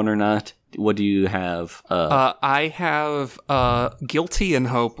choose one or not. What do you have? I have guilty and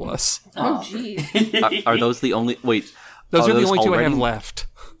hopeless. Oh, jeez. Are those the only? Wait, those are the only two already? I have left.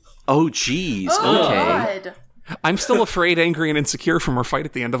 Oh, jeez. Oh, okay. God. I'm still afraid, angry, and insecure from our fight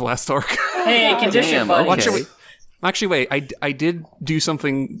at the end of last arc. Hey, condition, Damn, buddy. okay. Actually, wait. I did do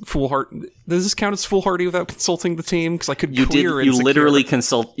something foolhardy. Does this count as foolhardy without consulting the team? Because I could clear You insecure.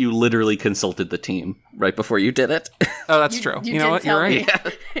 You literally consulted the team right before you did it. Oh, that's true. You know did what? You're tell right.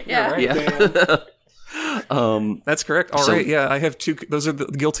 me. Yeah. Yeah. That's correct. All right. Yeah, I have 2. Those are the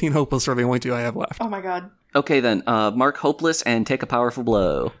guilty and hopeless are the only 2 I have left. Oh, my God. Okay, then. Mark hopeless and take a powerful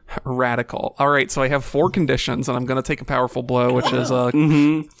blow. Radical. All right, so I have 4 conditions, and I'm going to take a powerful blow, which is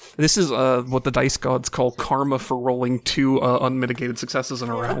this is what the dice gods call karma for rolling 2 unmitigated successes in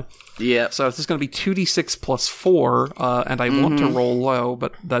a row. Yeah. So this is going to be 2d6 plus 4, and I want to roll low,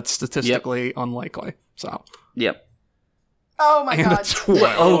 but that's statistically unlikely. So. Yep. Oh, my And God. a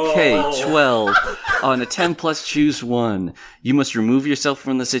 12. Okay, 12. On a 10 plus, choose 1. You must remove yourself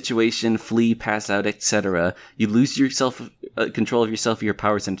from the situation, flee, pass out, etc. You lose yourself control of yourself or your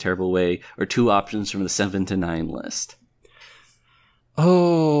powers in a terrible way, or 2 options from the 7 to 9 list.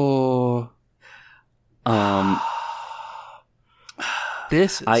 Oh.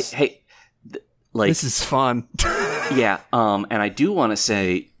 This is... this is fun. Yeah, and I do want to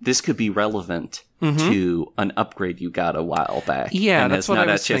say this could be relevant to an upgrade you got a while back. Yeah, and that's has what not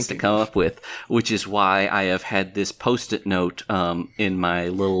I had was a chance thinking. to come up with, which is why I have had this post-it note in my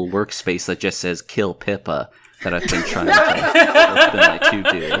little workspace that just says "Kill Pippa" that I've been trying to open my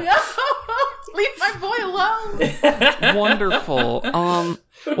to-do. Leave my boy alone. Wonderful.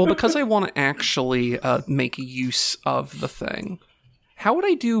 Well, because I want to actually make use of the thing, how would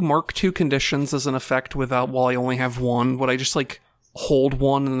I do mark 2 conditions as an effect without, while I only have 1? Would I just, like, hold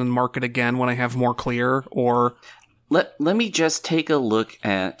 1 and then mark it again when I have more clear, or... Let me just take a look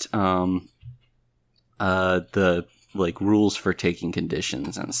at the like rules for taking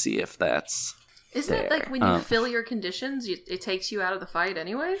conditions and see if that's Isn't it like when you fill your conditions, it takes you out of the fight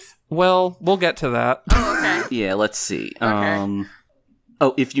anyways? Well, we'll get to that. Oh, okay. Yeah, let's see. Okay.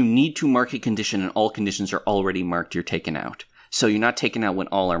 If you need to mark a condition and all conditions are already marked, you're taken out. So you're not taken out when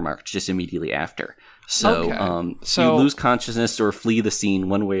all are marked, just immediately after. So, Okay. So you lose consciousness or flee the scene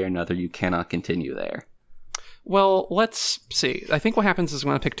one way or another, you cannot continue there. Well, let's see. I think what happens is I'm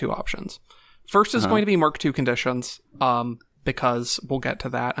going to pick 2 options. First is going to be mark 2 conditions, because we'll get to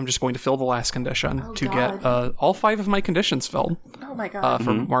that. I'm just going to fill the last condition to God. get all 5 of my conditions filled. Oh my God.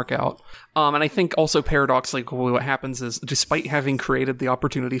 For mark out. And I think also paradoxically what happens is, despite having created the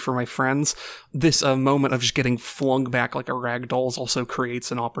opportunity for my friends, this moment of just getting flung back like a rag doll also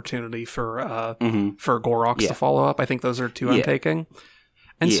creates an opportunity for Gorox to follow up. I think those are 2 I'm taking.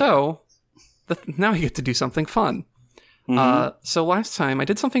 And so, now I get to do something fun. So last time I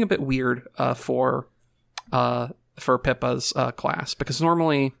did something a bit weird for Pippa's class, because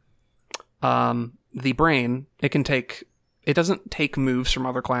normally the brain, it doesn't take moves from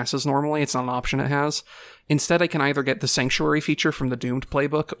other classes normally. It's not an option it has. Instead, I can either get the Sanctuary feature from the Doomed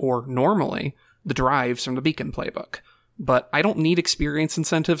playbook, or normally the drives from the Beacon playbook. But I don't need experience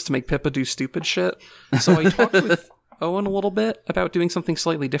incentives to make Pippa do stupid shit. So I talked with Owen a little bit about doing something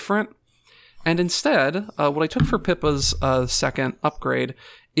slightly different. And instead, what I took for Pippa's second upgrade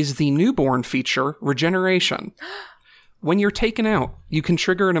is the newborn feature, Regeneration. When you're taken out, you can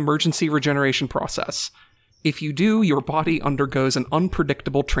trigger an emergency regeneration process. If you do, your body undergoes an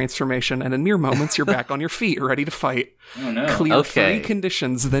unpredictable transformation, and in mere moments, you're back on your feet, ready to fight. Oh, no. Clear 3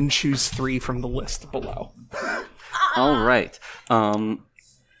 conditions, then choose 3 from the list below. All right.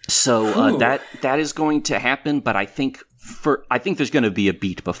 So that is going to happen, but I think there's going to be a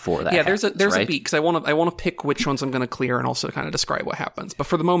beat before that. Yeah, there's a beat because I want to pick which ones I'm going to clear and also kind of describe what happens. But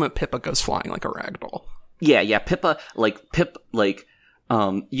for the moment, Pippa goes flying like a ragdoll. Yeah, Pippa,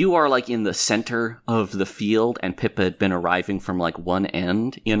 you are like in the center of the field, and Pippa had been arriving from like one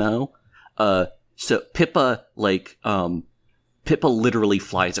end, you know? So Pippa literally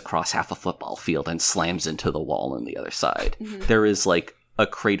flies across half a football field and slams into the wall on the other side. Mm-hmm. There is like a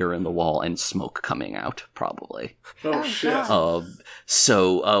crater in the wall and smoke coming out, probably. Oh shit.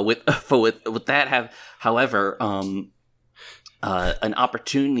 With that, however, an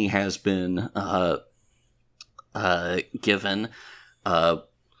opportunity has been given,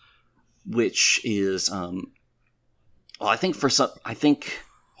 which is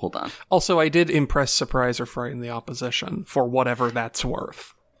hold on. Also, I did impress, surprise, or frighten the opposition for whatever that's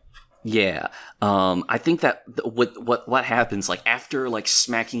worth. Yeah, I think that what happens, like, after, like,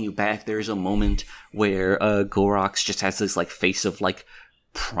 smacking you back, there's a moment where Gorox just has this, like, face of, like,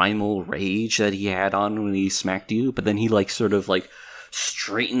 primal rage that he had on when he smacked you, but then he, like, sort of, like,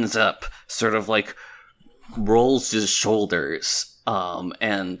 straightens up, sort of, like, rolls his shoulders,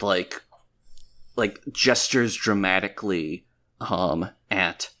 and, like, gestures dramatically,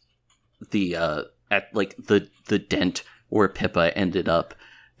 at the dent where Pippa ended up,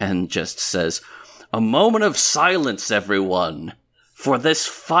 and just says, "A moment of silence, everyone, for this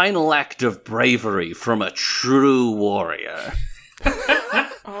final act of bravery from a true warrior."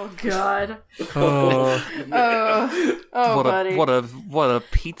 Oh God! Buddy! What a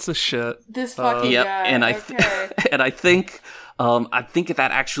pizza shit! This fucking guy. And I think that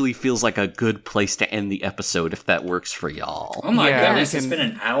actually feels like a good place to end the episode if that works for y'all. Oh my goodness! It's been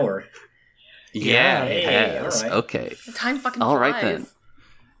an hour. Yeah, it has. Right. Okay. The time fucking all flies. right then.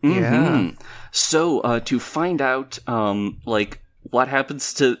 Yeah. Mm-hmm. So to find out, what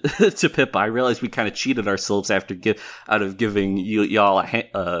happens to Pippa, I realize we kind of cheated ourselves out of giving y'all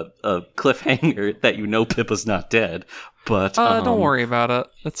a cliffhanger that Pippa's not dead. But don't worry about it.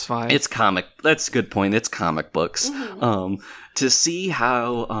 That's fine. It's comic. That's a good point. It's comic books. Mm-hmm. To see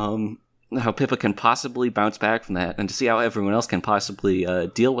how Pippa can possibly bounce back from that, and to see how everyone else can possibly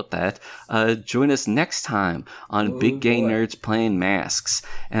deal with that, join us next time on Big Gay Nerds Playing Masks.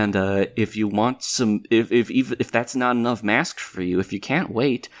 And if you want some, if that's not enough masks for you, if you can't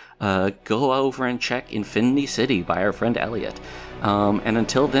wait, go over and check Infinity City by our friend Elliot. And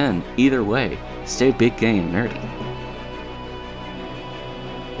until then, either way, stay big, gay, and nerdy.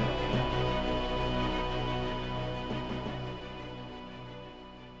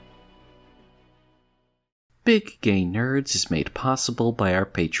 Big Gay Nerds is made possible by our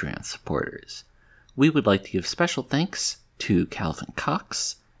Patreon supporters. We would like to give special thanks to Calvin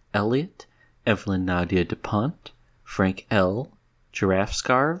Cox, Elliot, Evelyn Nadia DuPont, Frank L., Giraffe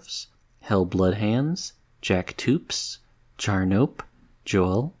Scarves, Hellblood Hands, Jack Toops, Jarnope,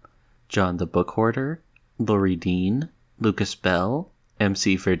 Joel, John the Book Hoarder, Lori Dean, Lucas Bell,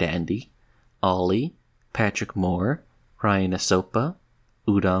 MC Verdandi, Ollie, Patrick Moore, Ryan Asopa,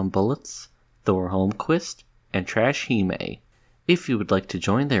 Udon Bullets, Thor Holmquist, and Trash Hime. If you would like to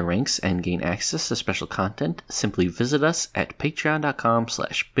join their ranks and gain access to special content, simply visit us at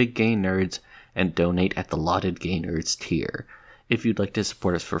patreon.com/biggaynerds and donate at the Lauded Gay Nerds tier. If you'd like to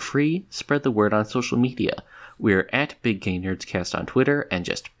support us for free, spread the word on social media. We're at Big Gay Nerds Cast on Twitter and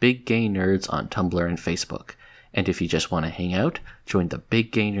just Big Gay Nerds on Tumblr and Facebook. And if you just want to hang out, join the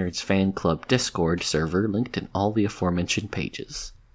Big Gay Nerds Fan Club Discord server linked in all the aforementioned pages.